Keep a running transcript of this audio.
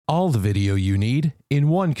all the video you need in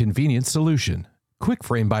one convenient solution.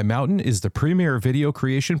 QuickFrame by Mountain is the premier video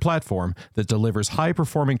creation platform that delivers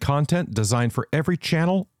high-performing content designed for every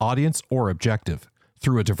channel, audience, or objective.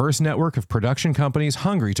 Through a diverse network of production companies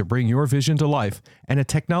hungry to bring your vision to life and a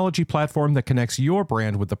technology platform that connects your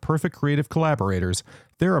brand with the perfect creative collaborators,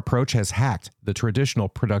 their approach has hacked the traditional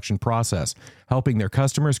production process, helping their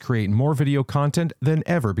customers create more video content than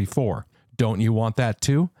ever before. Don't you want that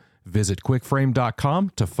too? Visit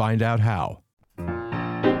quickframe.com to find out how.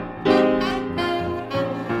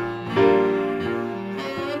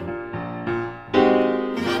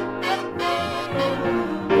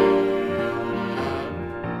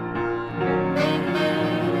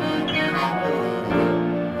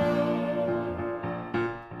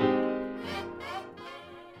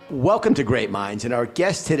 Welcome to Great Minds, and our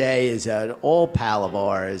guest today is an old pal of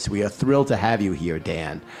ours. We are thrilled to have you here,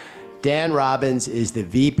 Dan. Dan Robbins is the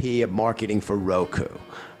VP of Marketing for Roku.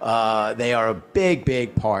 They are a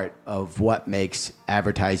big part of what makes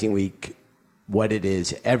Advertising Week what it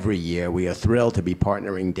is every year. We are thrilled to be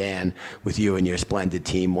partnering, Dan, with you and your splendid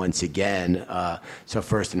team once again. So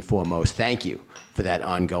first and foremost, thank you for that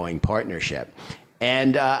ongoing partnership.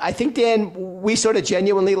 And I think, Dan, we sort of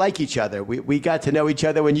genuinely like each other. We got to know each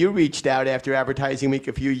other when you reached out after Advertising Week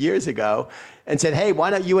a few years ago and said, hey,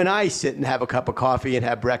 why don't you and I sit and have a cup of coffee and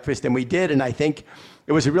have breakfast? And we did. And I think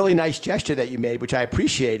it was a really nice gesture that you made, which I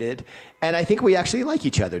appreciated. And I think we actually like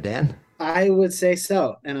each other, Dan. I would say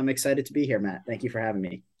so. And I'm excited to be here, Matt. Thank you for having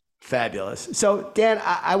me. Fabulous. So, Dan,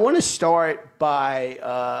 I want to start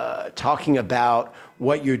by talking about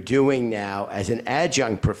what you're doing now as an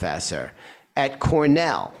adjunct professor at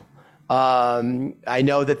Cornell. I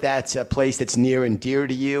know that that's a place that's near and dear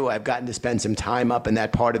to you. I've gotten to spend some time up in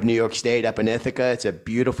that part of New York State, up in Ithaca. It's a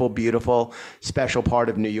beautiful, special part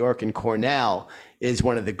of New York, and Cornell is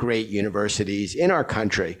one of the great universities in our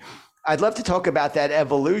country. I'd love to talk about that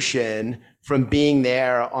evolution from being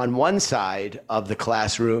there on one side of the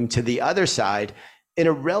classroom to the other side in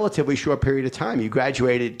a relatively short period of time. You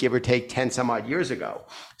graduated, give or take, 10 some odd years ago.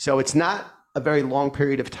 So it's not a very long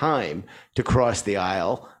period of time to cross the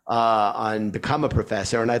aisle and become a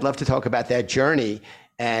professor. And I'd love to talk about that journey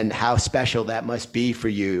and how special that must be for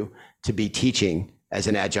you to be teaching as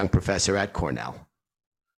an adjunct professor at Cornell.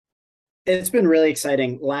 It's been really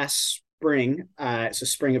exciting. Last spring, so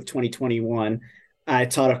spring of 2021, I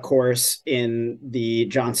taught a course in the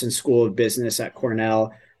Johnson School of Business at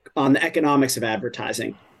Cornell on the economics of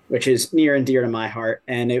advertising, which is near and dear to my heart.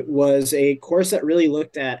 And it was a course that really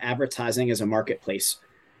looked at advertising as a marketplace.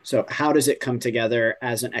 So how does it come together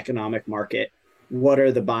as an economic market? What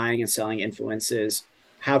are the buying and selling influences?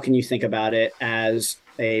 How can you think about it as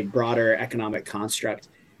a broader economic construct?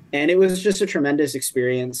 And it was just a tremendous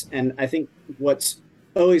experience. And I think what's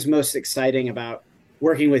always most exciting about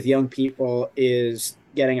working with young people is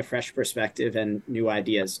getting a fresh perspective and new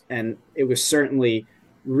ideas. And it was certainly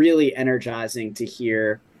really energizing to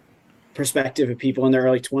hear perspective of people in their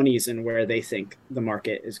early 20s and where they think the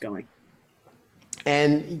market is going.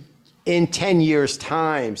 And in 10 years'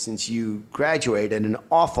 time since you graduated, an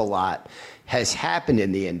awful lot has happened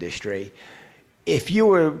in the industry. If you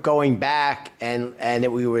were going back and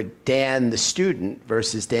we were Dan the student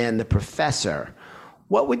versus Dan the professor,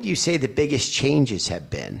 what would you say the biggest changes have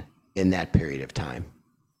been in that period of time?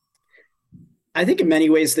 I think in many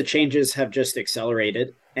ways the changes have just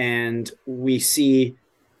accelerated, and we see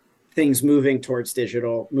things moving towards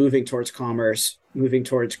digital, moving towards commerce, moving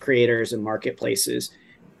towards creators and marketplaces.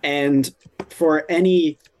 And for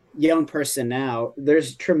any young person now,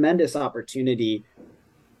 there's tremendous opportunity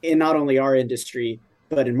in not only our industry,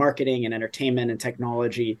 but in marketing and entertainment and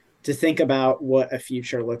technology to think about what a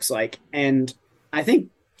future looks like. And I think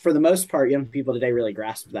for the most part, young people today really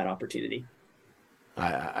grasp that opportunity.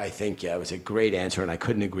 I think it was a great answer, and I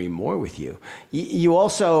couldn't agree more with you. You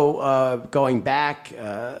also, going back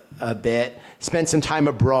a bit, spent some time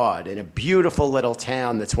abroad in a beautiful little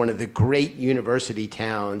town that's one of the great university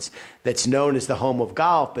towns that's known as the home of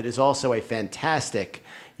golf, but is also a fantastic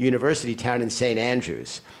university town in St.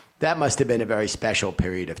 Andrews. That must have been a very special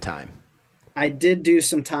period of time. I did do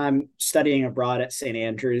some time studying abroad at St.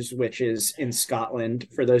 Andrews, which is in Scotland.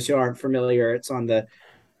 For those who aren't familiar, it's on the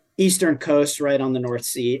eastern coast, right on the North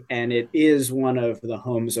Sea, and it is one of the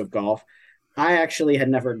homes of golf. I actually had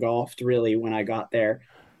never golfed really when I got there,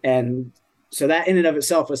 and so that in and of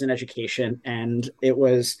itself was an education, and it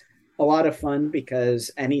was a lot of fun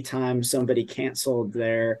because anytime somebody canceled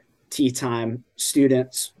their tee time,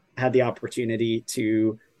 students had the opportunity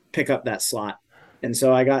to pick up that slot. And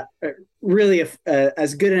so I got really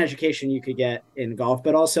as good an education you could get in golf,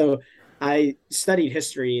 but also I studied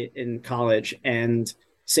history in college and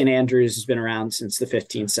St. Andrews has been around since the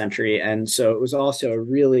 15th century. And so it was also a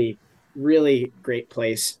really, really great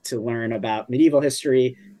place to learn about medieval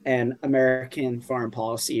history and American foreign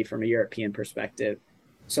policy from a European perspective.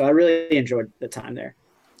 So I really enjoyed the time there.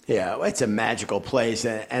 Yeah, it's a magical place.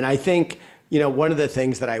 And I think, you know, one of the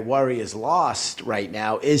things that I worry is lost right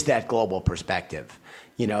now is that global perspective.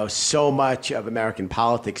 You know, so much of American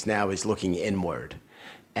politics now is looking inward.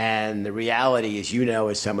 And the reality is, you know,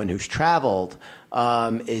 as someone who's traveled,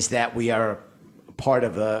 is that we're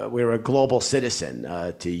a global citizen,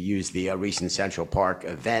 to use the recent Central Park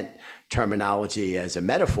event terminology as a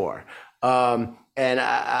metaphor. And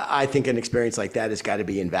I think an experience like that has got to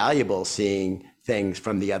be invaluable, seeing things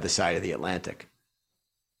from the other side of the Atlantic.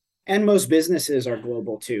 And most businesses are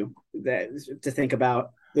global too. To think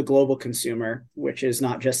about the global consumer, which is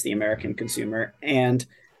not just the American consumer. And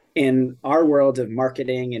in our world of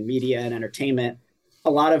marketing and media and entertainment,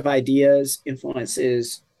 a lot of ideas,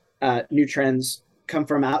 influences, new trends come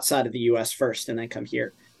from outside of the US first and then come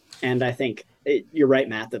here. And I think you're right,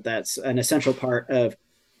 Matt, that's an essential part of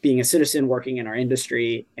being a citizen working in our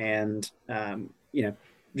industry and,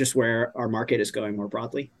 just where our market is going more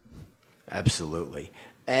broadly. Absolutely.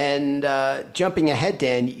 And jumping ahead,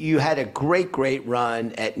 Dan, you had a great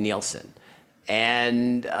run at Nielsen.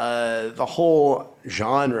 And the whole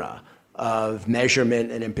genre of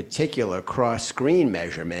measurement, and in particular cross-screen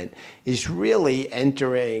measurement, is really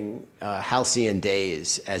entering halcyon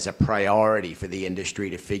days as a priority for the industry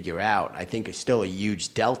to figure out. I think it's still a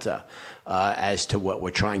huge delta as to what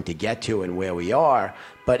we're trying to get to and where we are.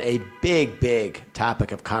 But a big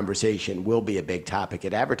topic of conversation will be a big topic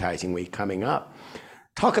at Advertising Week coming up.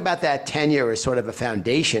 Talk about that tenure as sort of a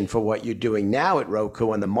foundation for what you're doing now at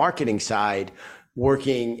Roku on the marketing side,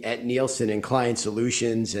 working at Nielsen in client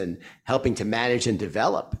solutions and helping to manage and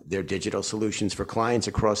develop their digital solutions for clients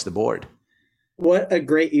across the board. What a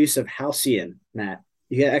great use of halcyon, Matt.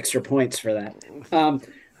 You get extra points for that.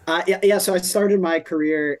 So I started my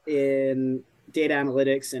career in data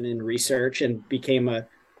analytics and in research and became a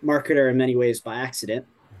marketer in many ways by accident.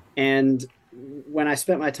 And when I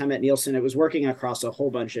spent my time at Nielsen, it was working across a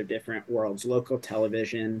whole bunch of different worlds: local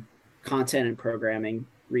television, content and programming,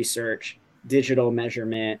 research, digital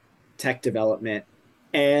measurement, tech development.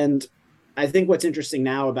 And I think what's interesting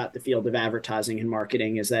now about the field of advertising and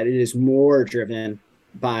marketing is that it is more driven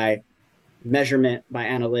by measurement, by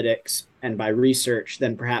analytics, and by research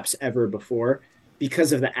than perhaps ever before,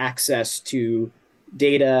 because of the access to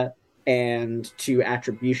data and to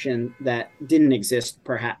attribution that didn't exist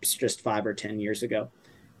perhaps just 5 or 10 years ago.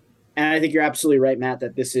 And I think you're absolutely right, Matt,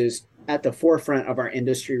 that this is at the forefront of our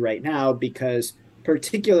industry right now, because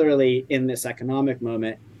particularly in this economic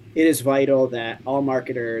moment, it is vital that all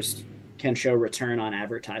marketers can show return on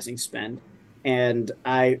advertising spend. And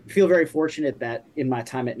I feel very fortunate that in my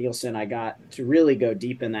time at Nielsen, I got to really go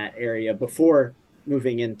deep in that area before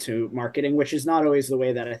moving into marketing, which is not always the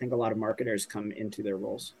way that I think a lot of marketers come into their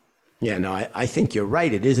roles. Yeah, no, I think you're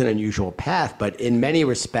right. It is an unusual path, but in many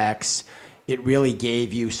respects, it really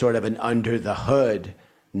gave you sort of an under the hood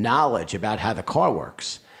knowledge about how the car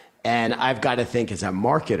works. And I've got to think as a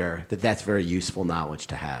marketer that that's very useful knowledge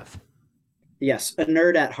to have. Yes, a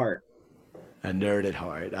nerd at heart. A nerd at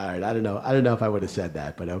heart. All right. I don't know if I would have said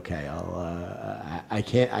that, but okay. I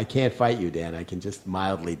can't fight you, Dan. I can just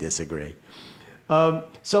mildly disagree.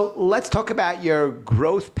 So let's talk about your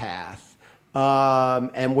growth path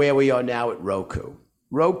and where we are now at Roku.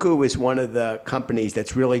 Roku is one of the companies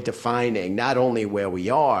that's really defining not only where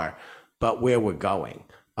we are, but where we're going.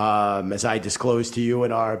 As I disclosed to you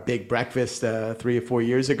in our big breakfast 3 or 4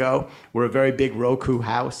 years ago, we're a very big Roku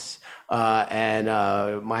house. And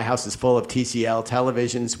my house is full of TCL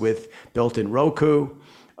televisions with built-in Roku.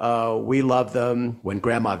 We love them. When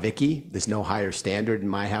Grandma Vicky, there's no higher standard in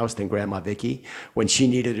my house than Grandma Vicky. When she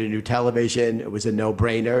needed a new television, it was a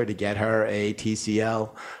no-brainer to get her a TCL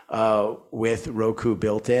with Roku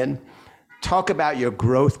built in. Talk about your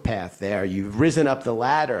growth path there. You've risen up the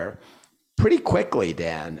ladder pretty quickly,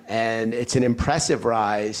 Dan, and it's an impressive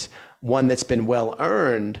rise, one that's been well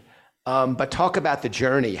earned. But talk about the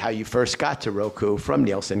journey, how you first got to Roku from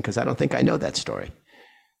Nielsen, because I don't think I know that story.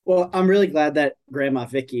 Well, I'm really glad that Grandma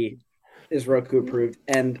Vicky is Roku approved.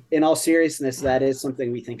 And in all seriousness, that is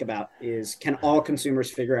something we think about is, can all consumers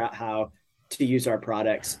figure out how to use our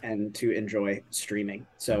products and to enjoy streaming?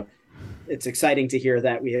 So it's exciting to hear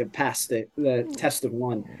that we have passed the test of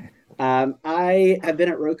one. I have been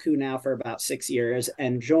at Roku now for about 6 years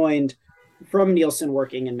and joined from Nielsen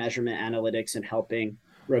working in measurement analytics and helping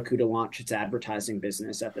Roku to launch its advertising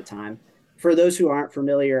business at the time. For those who aren't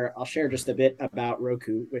familiar, I'll share just a bit about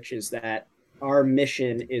Roku, which is that our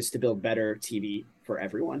mission is to build better TV for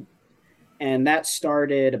everyone. And that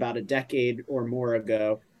started about a decade or more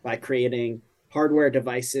ago by creating hardware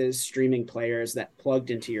devices, streaming players that plugged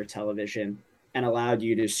into your television and allowed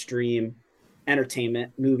you to stream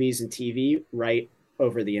entertainment, movies, and TV right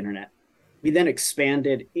over the internet. We then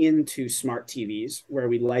expanded into smart TVs, where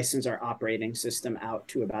we license our operating system out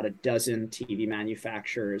to about a dozen TV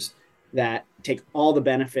manufacturers that take all the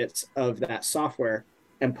benefits of that software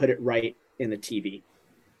and put it right in the TV.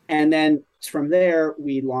 And then from there,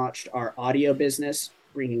 we launched our audio business,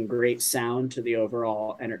 bringing great sound to the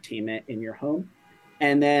overall entertainment in your home.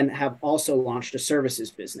 And then have also launched a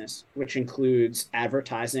services business, which includes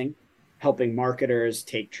advertising, helping marketers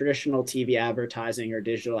take traditional TV advertising or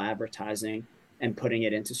digital advertising and putting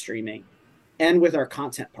it into streaming, and with our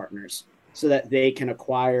content partners so that they can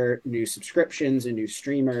acquire new subscriptions and new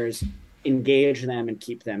streamers, engage them, and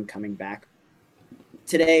keep them coming back.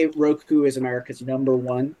 Today, Roku is America's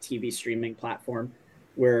 #1 TV streaming platform.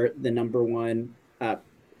 We're the #1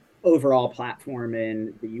 overall platform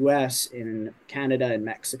in the US, in Canada, and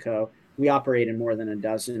Mexico. We operate in more than a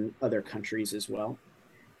dozen other countries as well.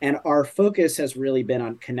 And our focus has really been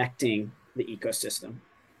on connecting the ecosystem,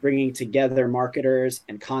 bringing together marketers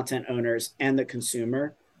and content owners and the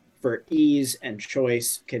consumer for ease and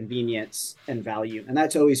choice, convenience, and value. And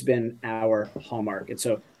that's always been our hallmark. And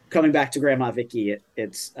so coming back to Grandma Vicky,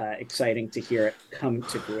 it's exciting to hear it come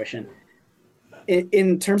to fruition.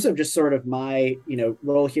 In terms of just sort of my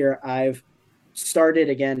role here, I've started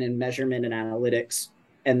again in measurement and analytics,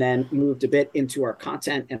 and then moved a bit into our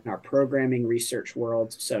content and our programming research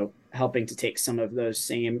world. So helping to take some of those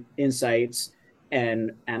same insights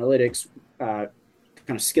and analytics kind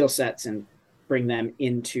of skill sets and bring them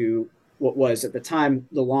into what was at the time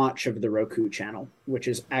the launch of the Roku channel, which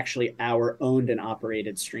is actually our owned and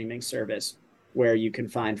operated streaming service, where you can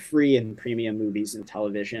find free and premium movies and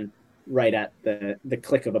television right at the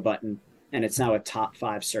click of a button. And it's now a top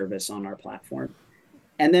 5 service on our platform.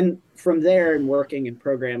 And then from there, in working in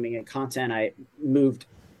programming and content, I moved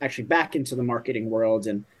actually back into the marketing world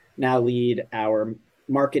and now lead our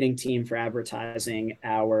marketing team for advertising,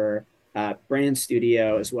 our brand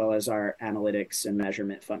studio, as well as our analytics and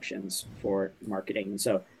measurement functions for marketing. And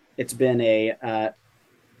so it's been it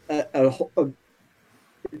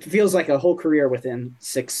feels like a whole career within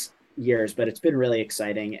 6 years, but it's been really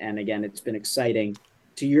exciting. And again, it's been exciting,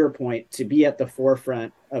 to your point, to be at the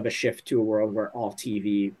forefront of a shift to a world where all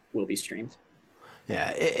TV will be streamed.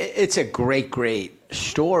 Yeah, it's a great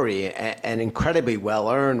story and incredibly well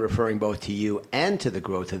earned, referring both to you and to the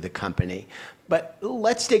growth of the company. But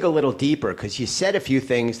let's dig a little deeper, because you said a few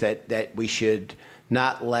things that we should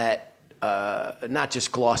not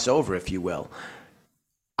just gloss over, if you will.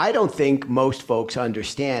 I don't think most folks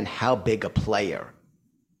understand how big a player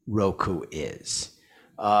Roku is.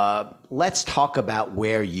 Let's talk about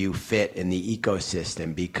where you fit in the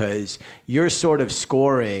ecosystem, because you're sort of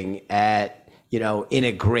scoring at, in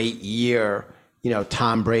a great year,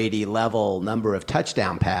 Tom Brady level number of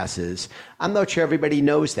touchdown passes. I'm not sure everybody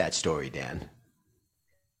knows that story, Dan.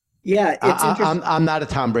 Yeah, it's interesting. I'm not a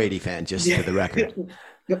Tom Brady fan, just for the record.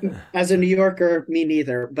 As a New Yorker, me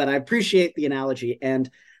neither, but I appreciate the analogy. And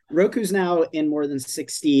Roku's now in more than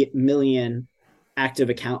 60 million active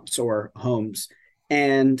accounts or homes.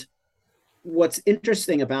 And what's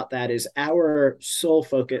interesting about that is our sole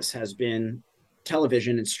focus has been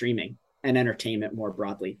television and streaming and entertainment more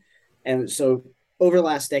broadly. And so over the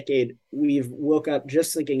last decade, we've woke up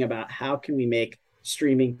just thinking about how can we make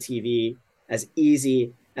streaming TV as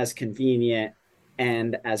easy, as convenient,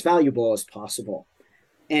 and as valuable as possible.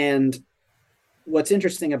 And what's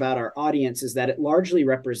interesting about our audience is that it largely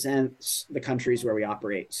represents the countries where we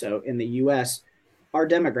operate. So in the US, our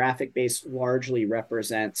demographic base largely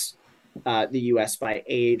represents the US by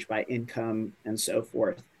age, by income, and so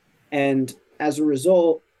forth. And as a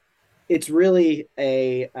result, it's really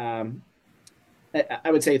I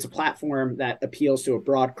would say it's a platform that appeals to a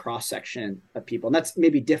broad cross-section of people. And that's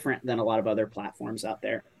maybe different than a lot of other platforms out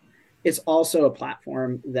there. It's also a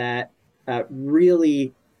platform that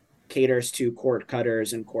really caters to cord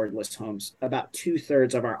cutters and cordless homes. About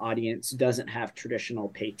 2/3 of our audience doesn't have traditional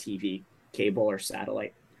pay TV, cable, or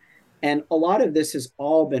satellite. And a lot of this has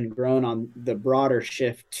all been grown on the broader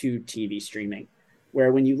shift to TV streaming,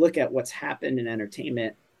 where when you look at what's happened in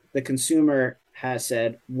entertainment, the consumer has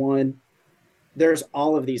said, one, there's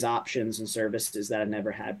all of these options and services that I've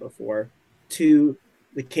never had before. Two,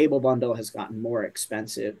 the cable bundle has gotten more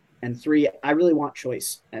expensive. And three, I really want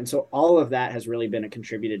choice. And so all of that has really been a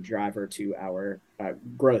contributed driver to our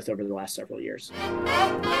growth over the last several years.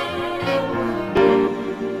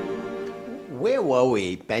 where were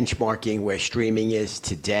we benchmarking where streaming is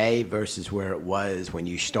today versus where it was when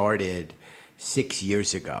you started 6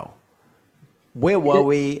 years ago? Where were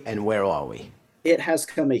we and where are we? It has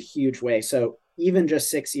come a huge way. So even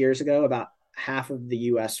just 6 years ago, about half of the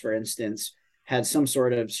US, for instance, had some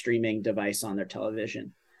sort of streaming device on their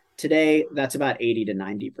television. Today, that's about 80 to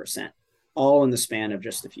 90%, all in the span of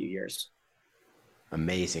just a few years.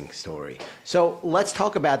 Amazing story. So let's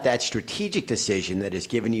talk about that strategic decision that has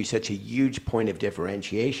given you such a huge point of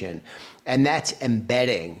differentiation, and that's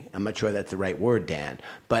embedding, I'm not sure that's the right word, Dan,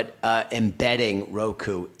 but embedding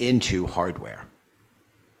Roku into hardware.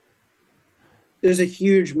 There's a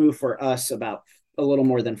huge move for us about a little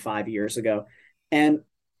more than 5 years ago. And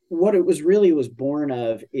what it was born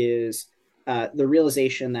of is the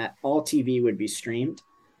realization that all TV would be streamed,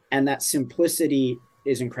 and that simplicity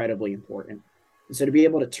is incredibly important. And so to be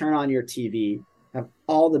able to turn on your TV, have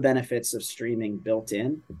all the benefits of streaming built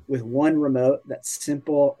in with one remote that's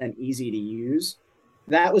simple and easy to use,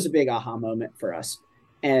 that was a big aha moment for us.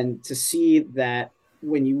 And to see that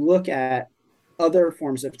when you look at other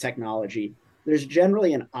forms of technology, there's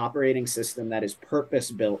generally an operating system that is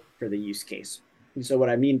purpose-built for the use case. And so what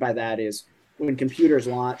I mean by that is when computers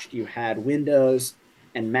launched, you had Windows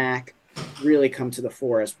and Mac really come to the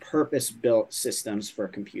fore as purpose-built systems for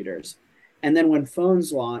computers. And then when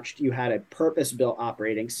phones launched, you had a purpose-built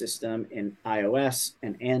operating system in iOS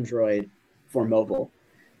and Android for mobile.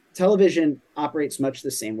 Television operates much the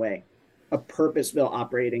same way, a purpose-built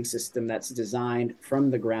operating system that's designed from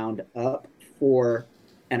the ground up for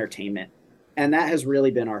entertainment. And that has really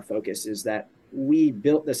been our focus, is that we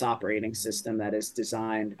built this operating system that is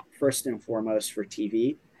designed first and foremost for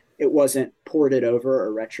TV. It wasn't ported over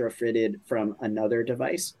or retrofitted from another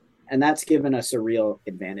device. And that's given us a real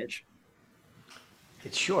advantage.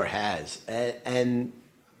 It sure has. And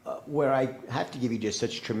where I have to give you just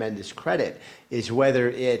such tremendous credit is whether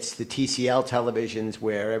it's the TCL televisions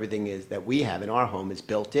where everything is that we have in our home is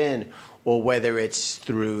built in, or whether it's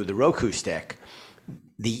through the Roku stick,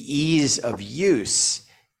 the ease of use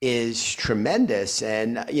is tremendous.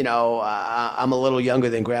 And, you know, I'm a little younger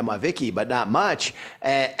than Grandma Vicky, but not much.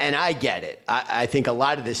 And I get it. I think a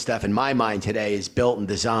lot of this stuff in my mind today is built and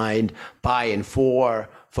designed by and for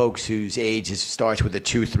folks whose age starts with a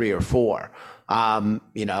 2, 3, or 4.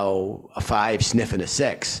 You know, a 5 sniffing a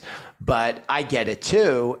 6. But I get it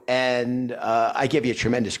too. And I give you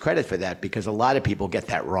tremendous credit for that, because a lot of people get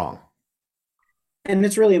that wrong. And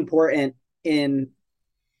it's really important in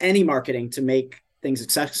any marketing to make things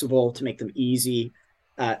accessible, to make them easy,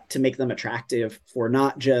 to make them attractive for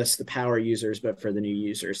not just the power users, but for the new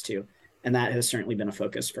users too. And that has certainly been a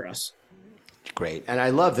focus for us. Great. And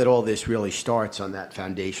I love that all this really starts on that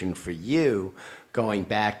foundation for you, going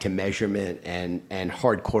back to measurement and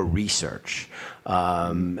hardcore research.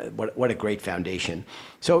 What a great foundation.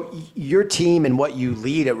 So your team and what you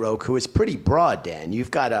lead at Roku is pretty broad, Dan.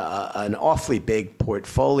 You've got an awfully big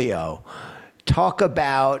portfolio. Talk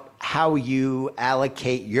about how you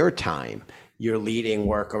allocate your time. You're leading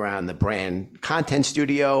work around the brand content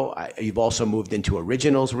studio. You've also moved into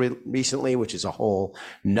originals recently, which is a whole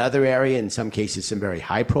nother area. In some cases, some very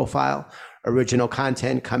high profile original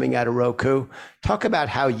content coming out of Roku. Talk about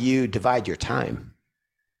how you divide your time.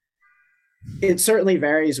 It certainly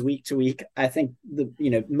varies week to week. I think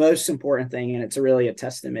the most important thing, and it's really a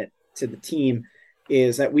testament to the team,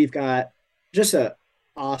 is that we've got just a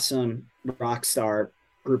awesome rock star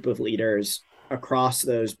group of leaders across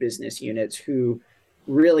those business units who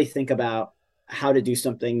really think about how to do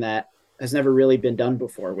something that has never really been done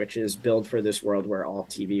before, which is build for this world where all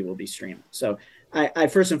TV will be streamed. So I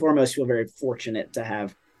first and foremost feel very fortunate to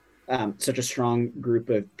have such a strong group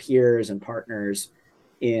of peers and partners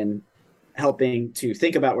in helping to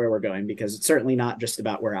think about where we're going, because it's certainly not just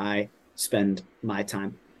about where I spend my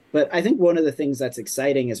time. But I think one of the things that's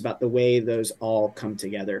exciting is about the way those all come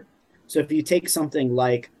together. So if you take something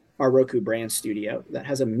like our Roku brand studio that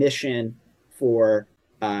has a mission for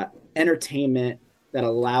entertainment that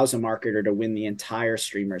allows a marketer to win the entire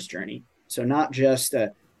streamer's journey. So not just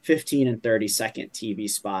a 15 and 30-second TV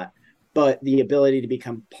spot, but the ability to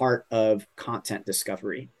become part of content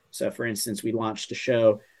discovery. So for instance, we launched a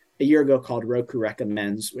show a year ago called Roku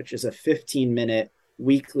Recommends, which is a 15-minute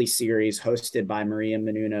weekly series hosted by Maria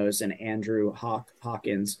Menounos and Andrew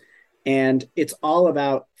Hawkins. And it's all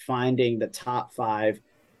about finding the top 5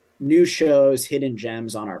 new shows, hidden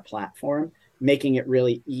gems on our platform, making it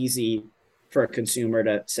really easy for a consumer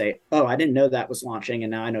to say, oh, I didn't know that was launching,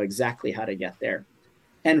 and now I know exactly how to get there.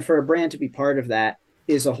 And for a brand to be part of that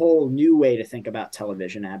is a whole new way to think about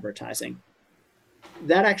television advertising.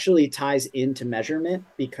 That actually ties into measurement,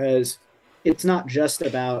 because it's not just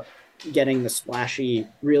about getting the splashy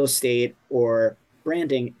real estate or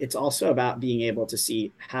branding. It's also about being able to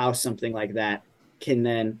see how something like that can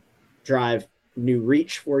then drive new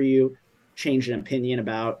reach for you, change an opinion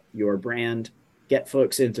about your brand, get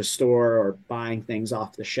folks into store or buying things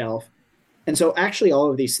off the shelf. And so actually all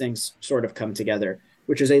of these things sort of come together,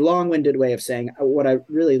 which is a long-winded way of saying what I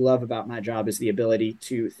really love about my job is the ability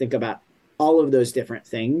to think about all of those different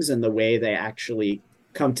things and the way they actually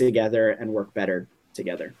come together and work better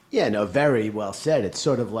together. Yeah, no, very well said. It's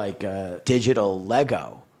sort of like a digital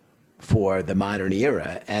Lego for the modern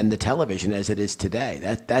era and the television as it is today.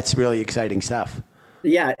 That's really exciting stuff.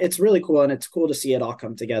 Yeah, it's really cool, and it's cool to see it all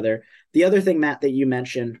come together. The other thing, Matt, that you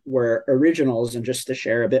mentioned were originals, and just to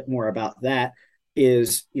share a bit more about that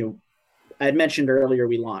is, I had mentioned earlier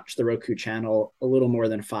we launched the Roku channel a little more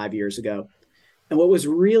than 5 years ago. And what was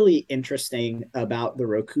really interesting about the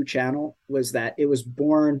Roku channel was that it was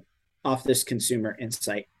born off this consumer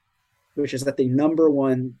insight, which is that the number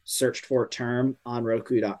one searched for term on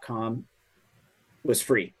Roku.com was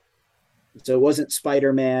free. So it wasn't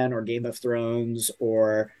Spider-Man or Game of Thrones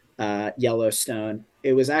or Yellowstone.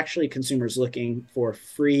 It was actually consumers looking for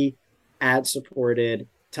free ad-supported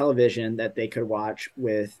television that they could watch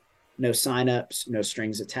with no signups, no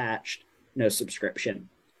strings attached, no subscription.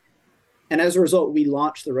 And as a result, we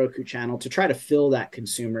launched the Roku channel to try to fill that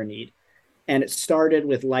consumer need. And it started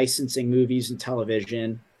with licensing movies and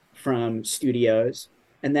television from studios.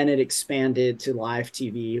 And then it expanded to live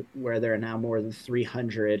TV, where there are now more than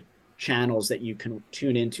 300 channels that you can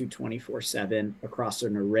tune into 24/7 across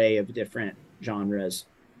an array of different genres.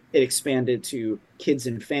 It expanded to kids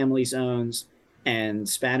and family zones and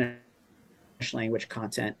Spanish language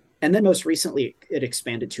content. And then most recently, it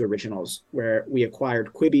expanded to originals, where we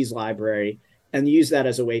acquired Quibi's library and used that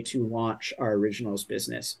as a way to launch our originals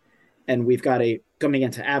business. And we've got coming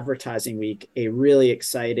into advertising week, a really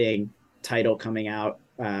exciting title coming out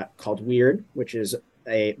called Weird, which is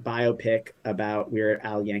a biopic about Weird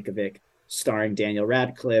Al Yankovic, starring Daniel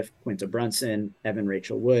Radcliffe, Quinta Brunson, Evan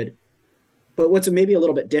Rachel Wood. But what's maybe a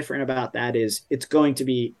little bit different about that is it's going to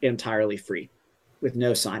be entirely free with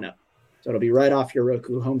no sign up. So it'll be right off your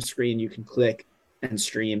Roku home screen. You can click and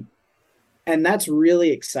stream. And that's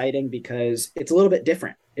really exciting because it's a little bit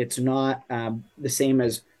different. It's not the same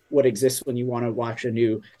as what exists when you want to watch a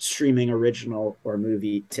new streaming original or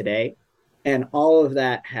movie today. And all of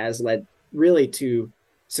that has led really to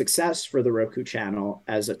success for the Roku channel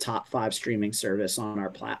as a top 5 streaming service on our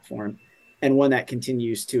platform, and one that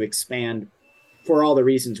continues to expand for all the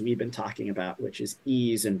reasons we've been talking about, which is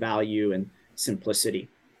ease and value and simplicity.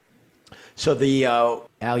 So the Al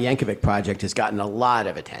Yankovic project has gotten a lot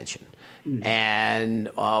of attention. Mm-hmm. And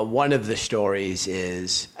one of the stories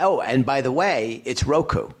is, and by the way, it's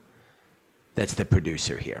Roku that's the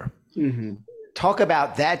producer here. Mm-hmm. Talk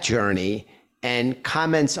about that journey and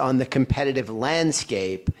comments on the competitive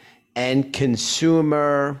landscape and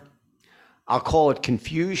consumer, I'll call it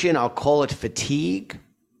confusion, I'll call it fatigue,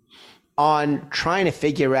 on trying to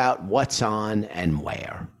figure out what's on and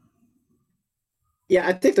where. Yeah,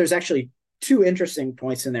 I think there's actually 2 interesting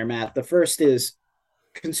points in there, Matt. The first is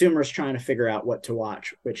consumers trying to figure out what to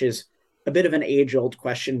watch, which is a bit of an age-old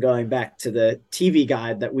question going back to the TV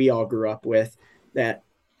guide that we all grew up with that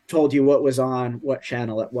told you what was on, what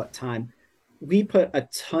channel at what time. We put a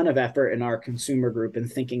ton of effort in our consumer group in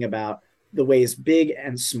thinking about the ways, big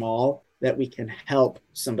and small, that we can help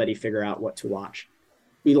somebody figure out what to watch.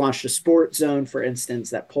 We launched a sports zone, for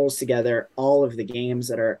instance, that pulls together all of the games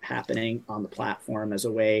that are happening on the platform as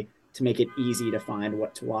a way to make it easy to find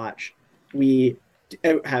what to watch. We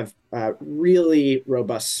have a really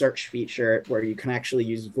robust search feature where you can actually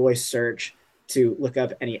use voice search to look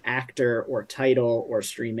up any actor or title or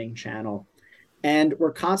streaming channel. And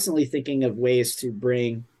we're constantly thinking of ways to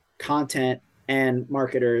bring content and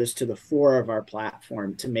marketers to the fore of our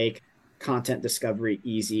platform to make content discovery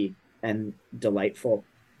easy and delightful.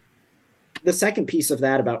 The second piece of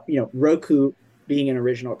that about, Roku being an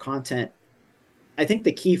original content, I think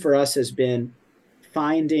the key for us has been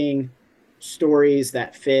finding stories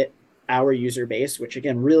that fit our user base, which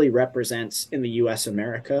again really represents in the US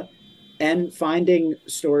America, and finding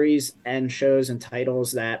stories and shows and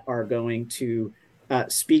titles that are going to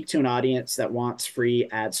speak to an audience that wants free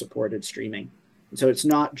ad-supported streaming. And so it's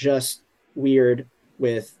not just Weird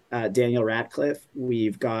with Daniel Radcliffe.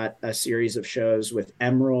 We've got a series of shows with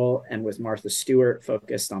Emeril and with Martha Stewart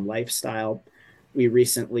focused on lifestyle. We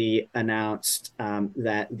recently announced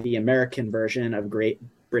that the American version of Great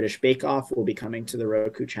British Bake Off will be coming to the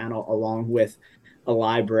Roku channel, along with a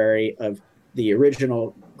library of the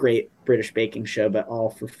original Great British Baking Show, but all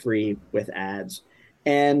for free with ads.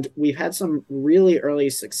 And we've had some really early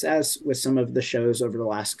success with some of the shows over the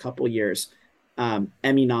last couple years.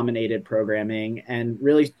 Emmy nominated programming and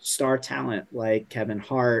really star talent like Kevin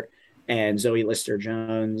Hart and Zoe Lister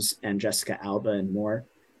Jones and Jessica Alba and more.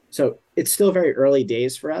 So it's still very early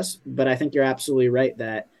days for us, but I think you're absolutely right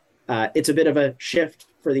that it's a bit of a shift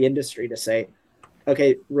for the industry to say,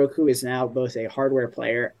 okay, Roku is now both a hardware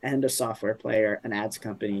player and a software player, an ads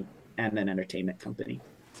company, and an entertainment company.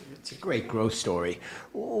 It's a great growth story.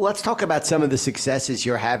 Let's talk about some of the successes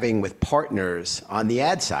you're having with partners on the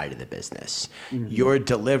ad side of the business. Mm-hmm. You're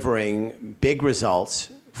delivering big results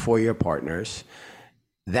for your partners.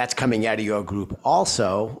 That's coming out of your group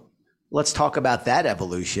also. Let's talk about that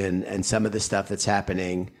evolution and some of the stuff that's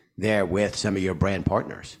happening there with some of your brand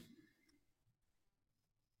partners.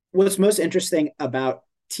 What's most interesting about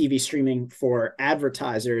TV streaming for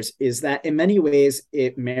advertisers is that in many ways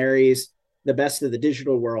it marries the best of the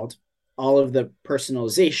digital world, all of the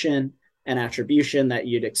personalization and attribution that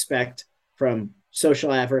you'd expect from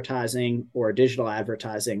social advertising or digital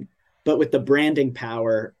advertising, but with the branding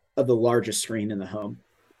power of the largest screen in the home.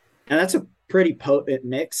 And that's a pretty potent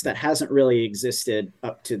mix that hasn't really existed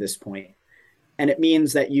up to this point. And it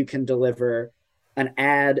means that you can deliver an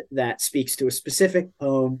ad that speaks to a specific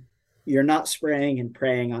home. You're not spraying and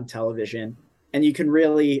praying on television, and you can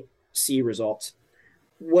really see results.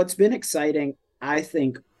 What's been exciting, I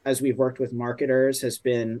think, as we've worked with marketers has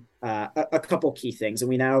been a couple key things. And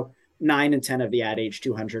we now 9 and 10 of the Ad Age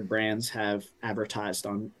 200 brands have advertised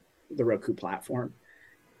on the Roku platform.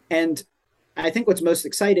 And I think what's most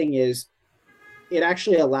exciting is it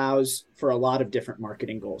actually allows for a lot of different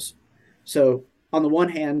marketing goals. So on the one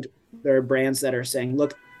hand, there are brands that are saying,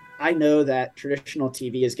 look, I know that traditional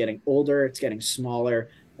TV is getting older, it's getting smaller.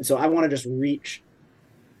 And so I want to just reach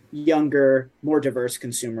younger, more diverse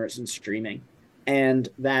consumers in streaming. And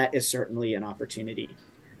that is certainly an opportunity.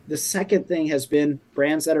 The second thing has been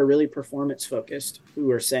brands that are really performance focused,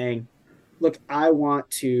 who are saying, look, I want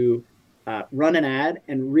to run an ad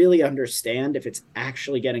and really understand if it's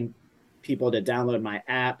actually getting people to download my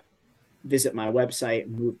app, visit my website,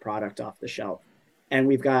 and move product off the shelf. And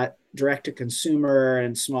we've got direct to consumer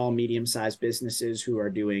and small, medium-sized businesses who are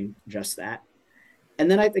doing just that. And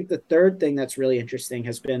then I think the third thing that's really interesting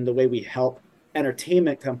has been the way we help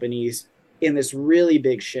entertainment companies in this really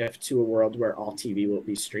big shift to a world where all TV will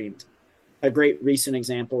be streamed. A great recent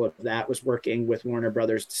example of that was working with Warner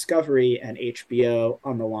Brothers Discovery and HBO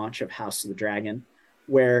on the launch of House of the Dragon,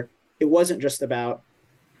 where it wasn't just about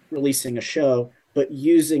releasing a show, but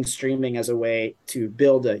using streaming as a way to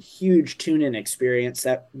build a huge tune-in experience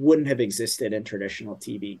that wouldn't have existed in traditional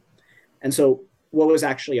TV. And so what was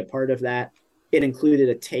actually a part of that? It included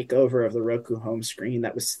a takeover of the Roku home screen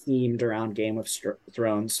that was themed around Game of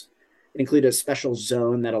Thrones. It included a special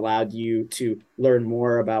zone that allowed you to learn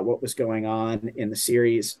more about what was going on in the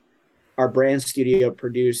series. Our brand studio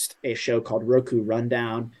produced a show called Roku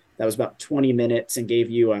Rundown that was about 20 minutes and gave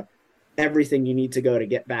you everything you need to go to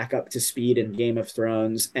get back up to speed in Game of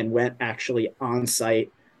Thrones, and went actually on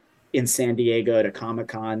site in San Diego to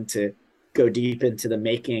Comic-Con to go deep into the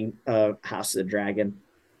making of House of the Dragon.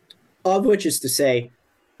 Of which is to say,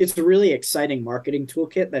 it's a really exciting marketing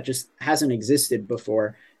toolkit that just hasn't existed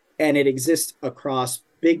before. And it exists across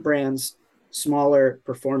big brands, smaller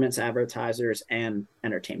performance advertisers, and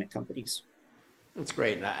entertainment companies. That's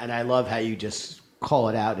great. And I love how you just call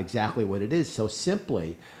it out exactly what it is so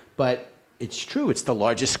simply. But it's true. It's the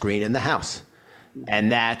largest screen in the house.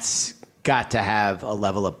 And that's got to have a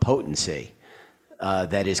level of potency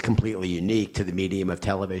that is completely unique to the medium of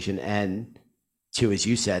television and to, as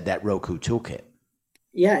you said, that Roku toolkit.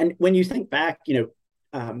 Yeah. And when you think back,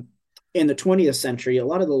 in the 20th century, a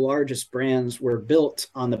lot of the largest brands were built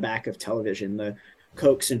on the back of television, the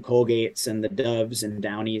Cokes and Colgates and the Doves and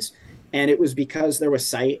Downies. And it was because there was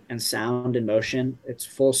sight and sound and motion. It's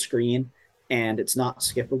full screen and it's not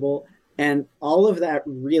skippable. And all of that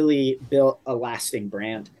really built a lasting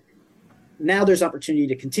brand. Now there's opportunity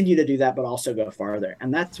to continue to do that, but also go farther.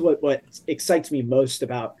 And that's what excites me most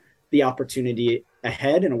about the opportunity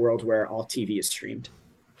ahead in a world where all TV is streamed.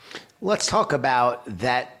 Let's talk about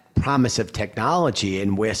that promise of technology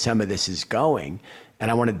and where some of this is going.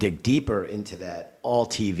 And I want to dig deeper into that all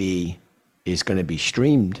TV is going to be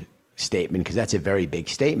streamed statement, because that's a very big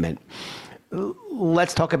statement.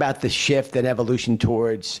 Let's talk about the shift and evolution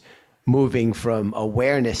towards moving from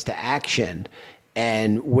awareness to action,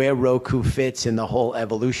 and where Roku fits in the whole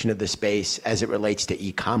evolution of the space as it relates to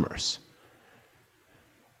e-commerce.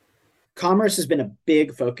 Commerce has been a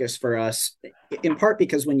big focus for us, in part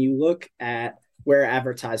because when you look at where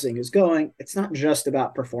advertising is going, it's not just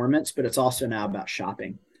about performance, but it's also now about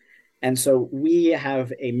shopping. And so we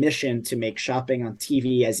have a mission to make shopping on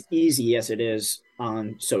TV as easy as it is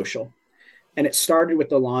on social. And it started with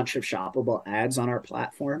the launch of shoppable ads on our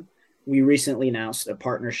platform. We recently announced a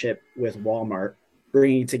partnership with Walmart,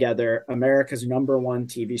 bringing together America's #1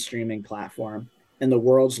 TV streaming platform and the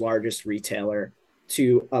world's largest retailer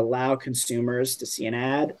to allow consumers to see an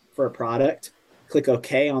ad for a product, click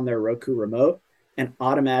OK on their Roku remote, and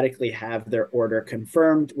automatically have their order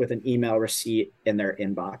confirmed with an email receipt in their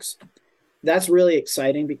inbox. That's really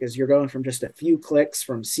exciting because you're going from just a few clicks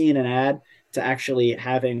from seeing an ad to actually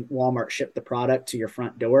having Walmart ship the product to your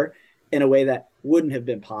front door in a way that wouldn't have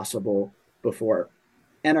been possible before.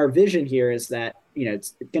 And our vision here is that,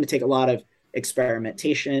 it's going to take a lot of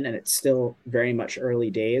experimentation, and it's still very much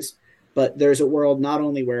early days. But there's a world not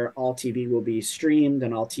only where all TV will be streamed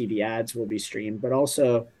and all TV ads will be streamed, but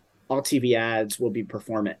also all TV ads will be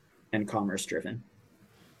performant and commerce driven.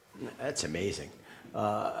 That's amazing.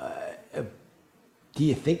 Do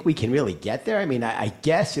you think we can really get there? I mean, I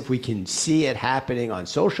guess if we can see it happening on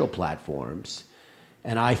social platforms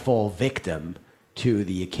and I fall victim to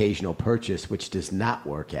the occasional purchase, which does not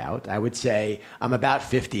work out, I would say I'm about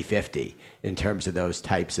 50-50 in terms of those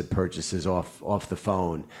types of purchases off the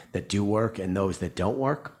phone that do work and those that don't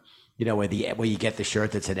work. Where you get the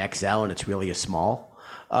shirt that's an XL and it's really a small.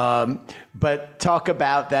 But talk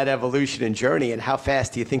about that evolution and journey, and how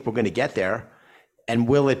fast do you think we're going to get there? And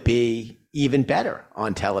will it be even better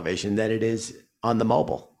on television than it is on the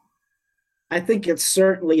mobile? I think it's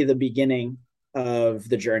certainly the beginning of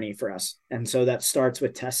the journey for us. And so that starts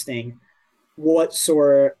with testing what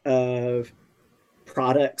sort of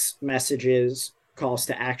products, messages, calls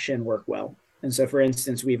to action work well. And so, for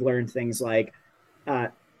instance, we've learned things like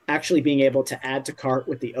actually being able to add to cart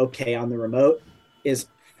with the OK on the remote is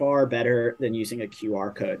far better than using a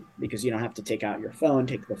QR code, because you don't have to take out your phone,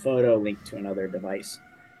 take the photo, link to another device.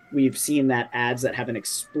 We've seen that ads that have an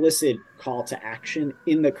explicit call to action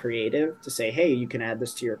in the creative to say, hey, you can add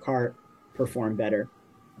this to your cart, perform better.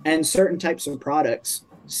 And certain types of products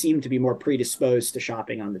seem to be more predisposed to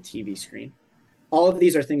shopping on the TV screen. All of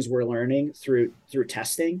these are things we're learning through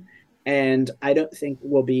testing. And I don't think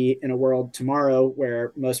we'll be in a world tomorrow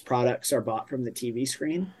where most products are bought from the TV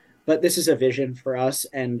screen. But this is a vision for us.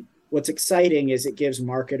 And what's exciting is it gives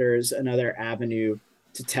marketers another avenue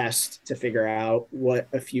to test, to figure out what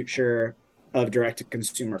a future of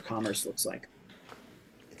direct-to-consumer commerce looks like.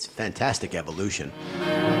 It's a fantastic evolution.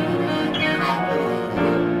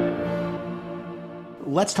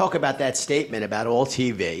 Let's talk about that statement about all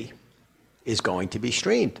TV is going to be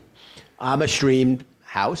streamed. I'm a streamed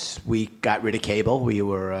house. We got rid of cable. We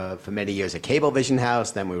were, for many years, a Cablevision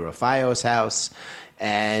house. Then we were a Fios house,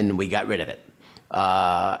 and we got rid of it.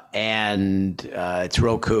 It's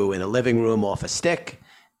Roku in the living room off a stick,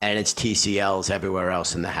 and it's TCLs everywhere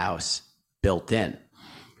else in the house built in.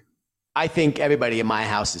 I think everybody in my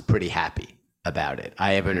house is pretty happy about it.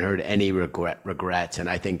 I haven't heard any regrets, and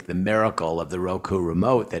I think the miracle of the Roku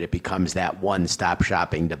remote, that it becomes that one-stop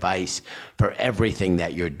shopping device for everything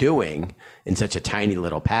that you're doing in such a tiny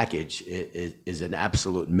little package, is an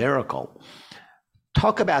absolute miracle.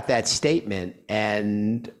 Talk about that statement,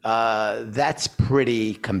 and that's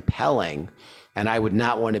pretty compelling. And I would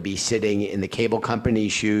not want to be sitting in the cable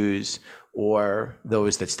company's shoes, or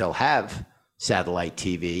those that still have satellite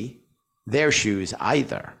TV, their shoes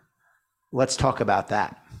either. Let's talk about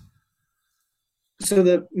that. So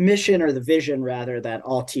the mission, or the vision rather, that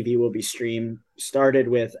all TV will be streamed started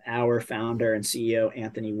with our founder and CEO,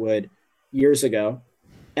 Anthony Wood, years ago.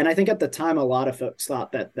 And I think at the time, a lot of folks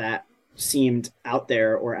thought that seemed out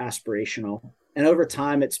there or aspirational. And over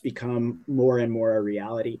time, it's become more and more a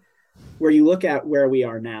reality. Where you look at where we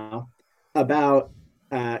are now, about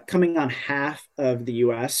coming on half of the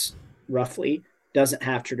US, roughly, doesn't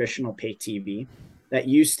have traditional pay TV. That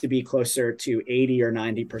used to be closer to 80 or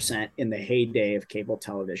 90% in the heyday of cable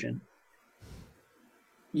television.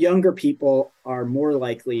 Younger people are more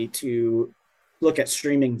likely to look at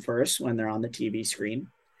streaming first when they're on the TV screen.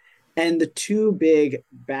 And the two big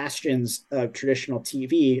bastions of traditional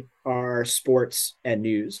TV are sports and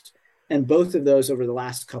news. And both of those over the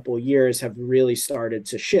last couple of years have really started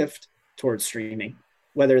to shift towards streaming,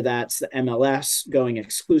 whether that's the MLS going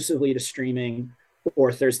exclusively to streaming,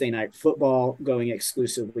 or Thursday Night Football going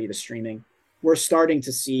exclusively to streaming. We're starting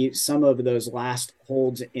to see some of those last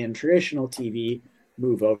holds in traditional TV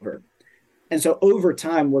move over. And so over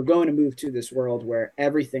time, we're going to move to this world where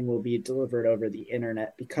everything will be delivered over the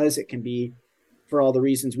internet, because it can be, for all the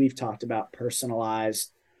reasons we've talked about,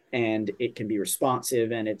 personalized, and it can be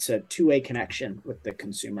responsive, and it's a two-way connection with the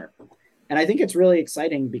consumer. And I think it's really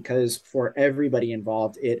exciting because for everybody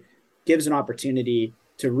involved, it gives an opportunity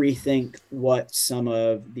to rethink what some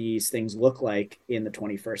of these things look like in the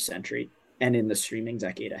 21st century and in the streaming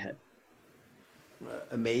decade ahead.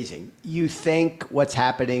 Amazing. You think what's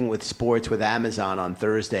happening with sports with Amazon on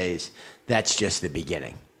Thursdays, that's just the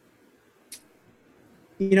beginning?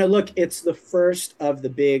 Look, it's the first of the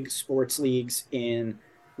big sports leagues in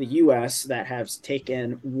the US that have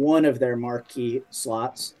taken one of their marquee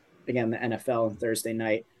slots, again, the NFL on Thursday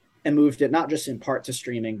night, and moved it not just in part to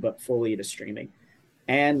streaming, but fully to streaming.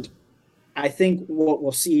 And I think what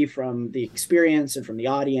we'll see from the experience and from the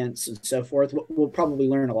audience and so forth, we'll probably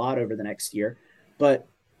learn a lot over the next year. But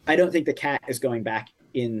I don't think the cat is going back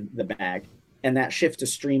in the bag. And that shift to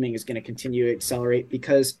streaming is going to continue to accelerate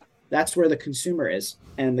because that's where the consumer is.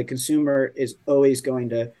 And the consumer is always going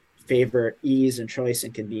to favor ease and choice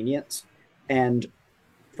and convenience. And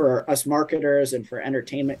for us marketers and for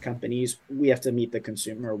entertainment companies, we have to meet the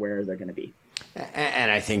consumer where they're going to be.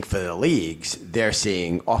 And I think for the leagues, they're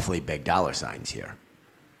seeing awfully big dollar signs here.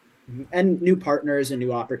 And new partners and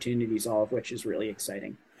new opportunities, all of which is really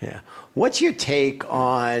exciting. Yeah. What's your take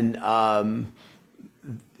on,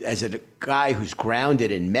 as a guy who's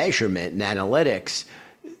grounded in measurement and analytics,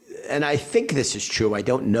 and I think this is true, I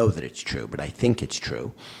don't know that it's true, but I think it's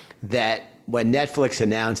true, that when Netflix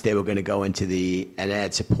announced they were going to go into an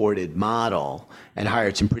ad-supported model and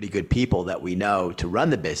hired some pretty good people that we know to run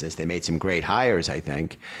the business, they made some great hires, I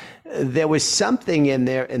think. There was something in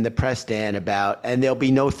there in the press, Dan, about, and there'll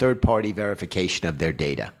be no third-party verification of their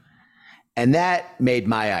data. And that made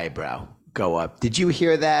my eyebrow go up. Did you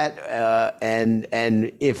hear that?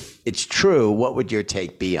 And if it's true, what would your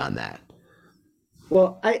take be on that?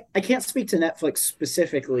 Well, I can't speak to Netflix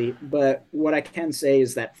specifically, but what I can say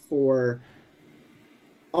is that for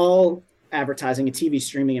all advertising and TV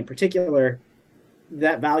streaming in particular,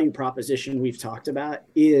 that value proposition we've talked about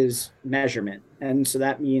is measurement. And so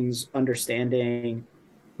that means understanding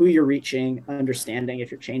who you're reaching, understanding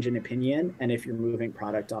if you're changing opinion, and if you're moving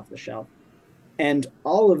product off the shelf. And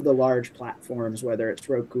all of the large platforms, whether it's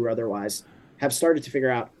Roku or otherwise, have started to figure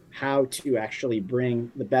out how to actually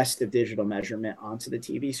bring the best of digital measurement onto the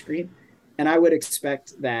TV screen. And I would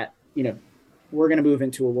expect that, we're going to move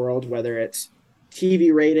into a world, whether it's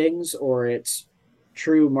TV ratings or it's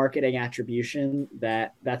true marketing attribution,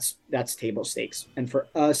 that's table stakes. And for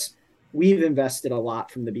us, we've invested a lot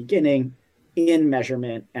from the beginning in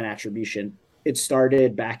measurement and attribution. It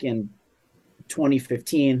started back in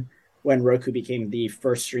 2015 when Roku became the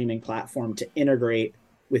first streaming platform to integrate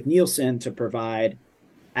with Nielsen to provide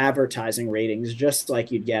advertising ratings just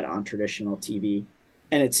like you'd get on traditional TV.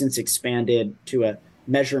 And it's since expanded to a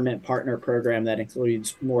measurement partner program that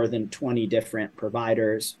includes more than 20 different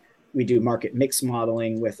providers. We do market mix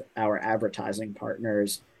modeling with our advertising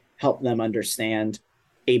partners, help them understand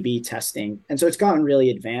A/B testing. And so it's gotten really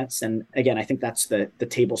advanced. And again, I think that's the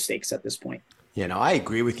table stakes at this point. I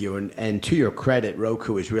agree with you. And to your credit,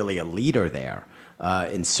 Roku is really a leader there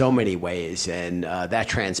in so many ways. And that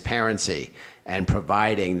transparency and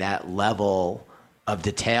providing that level of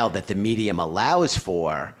detail that the medium allows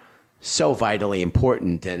for, so vitally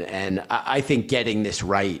important. And I think getting this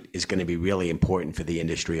right is going to be really important for the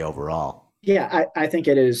industry overall. Yeah, I think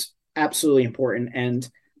it is absolutely important. And,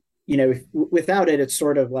 without it, it's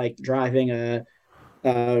sort of like driving a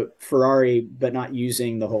Ferrari, but not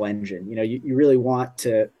using the whole engine. You really want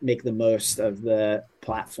to make the most of the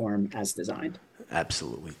platform as designed.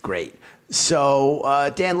 Absolutely. Great.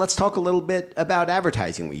 So, Dan, let's talk a little bit about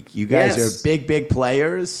Advertising Week. You guys are big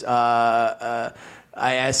players.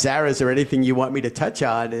 I asked Sarah, is there anything you want me to touch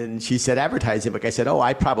on? And she said Advertising Week. I said,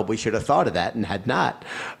 I probably should have thought of that and had not.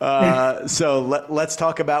 So let's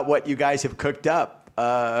talk about what you guys have cooked up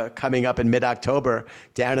coming up in mid-October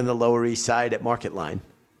down in the Lower East Side at Market Line.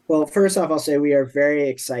 Well, first off, I'll say we are very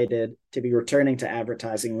excited to be returning to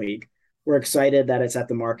Advertising Week. We're excited that it's at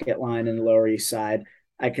the Market Line in the Lower East Side.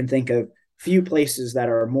 I can think of few places that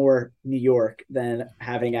are more New York than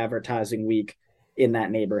having Advertising Week in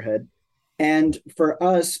that neighborhood. And for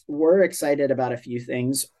us, we're excited about a few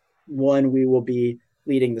things. One, we will be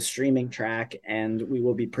leading the streaming track, and we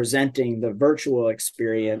will be presenting the virtual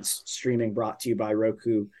experience streaming brought to you by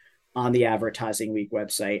Roku on the Advertising Week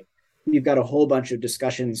website. We've got a whole bunch of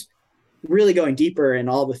discussions really going deeper in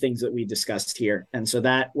all the things that we discussed here. And so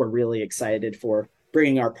that we're really excited for,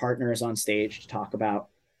 bringing our partners on stage to talk about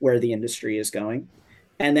where the industry is going.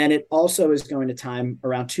 And then it also is going to time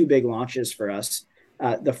around two big launches for us.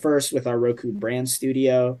 The first with our Roku brand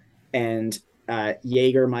studio, and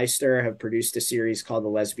Jägermeister have produced a series called The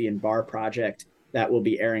Lesbian Bar Project that will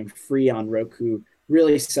be airing free on Roku,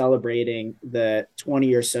 really celebrating the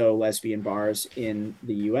 20 or so lesbian bars in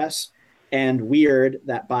the US. And Weird,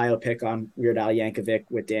 that biopic on Weird Al Yankovic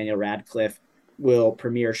with Daniel Radcliffe, will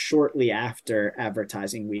premiere shortly after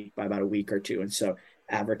Advertising Week by about a week or two. And so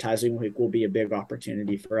Advertising Week will be a big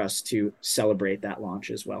opportunity for us to celebrate that launch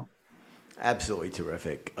as well. Absolutely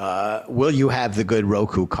terrific. Will you have the good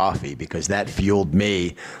Roku coffee? Because that fueled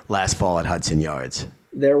me last fall at Hudson Yards.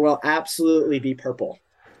 There will absolutely be purple.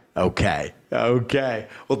 Okay.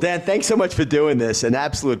 Well, Dan, thanks so much for doing this. An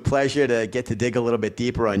absolute pleasure to get to dig a little bit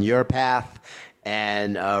deeper on your path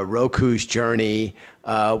and Roku's journey,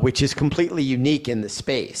 which is completely unique in the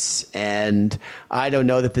space. And I don't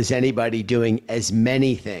know that there's anybody doing as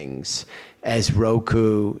many things as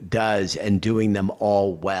Roku does and doing them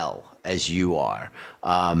all well as you are.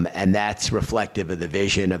 And that's reflective of the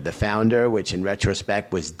vision of the founder, which in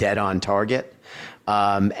retrospect was dead on target.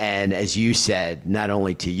 And as you said, not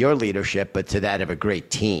only to your leadership, but to that of a great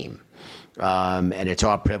team. And it's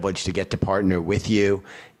our privilege to get to partner with you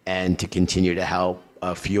and to continue to help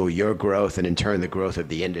fuel your growth and in turn the growth of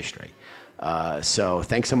the industry. So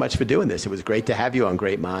thanks so much for doing this. It was great to have you on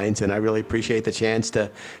Great Minds, and I really appreciate the chance to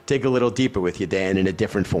dig a little deeper with you, Dan, in a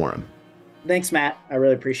different forum. Thanks, Matt. I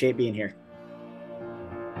really appreciate being here.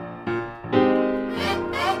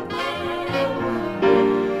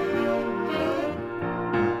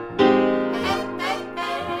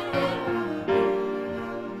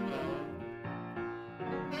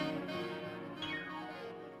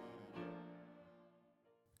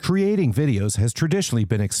 Creating videos has traditionally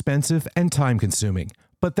been expensive and time-consuming,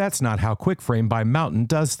 but that's not how QuickFrame by Mountain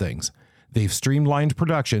does things. They've streamlined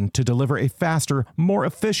production to deliver a faster, more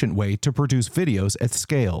efficient way to produce videos at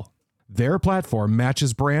scale. Their platform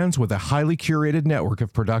matches brands with a highly curated network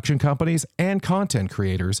of production companies and content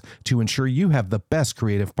creators to ensure you have the best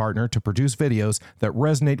creative partner to produce videos that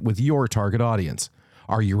resonate with your target audience.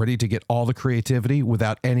 Are you ready to get all the creativity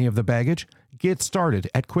without any of the baggage? Get started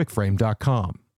at quickframe.com.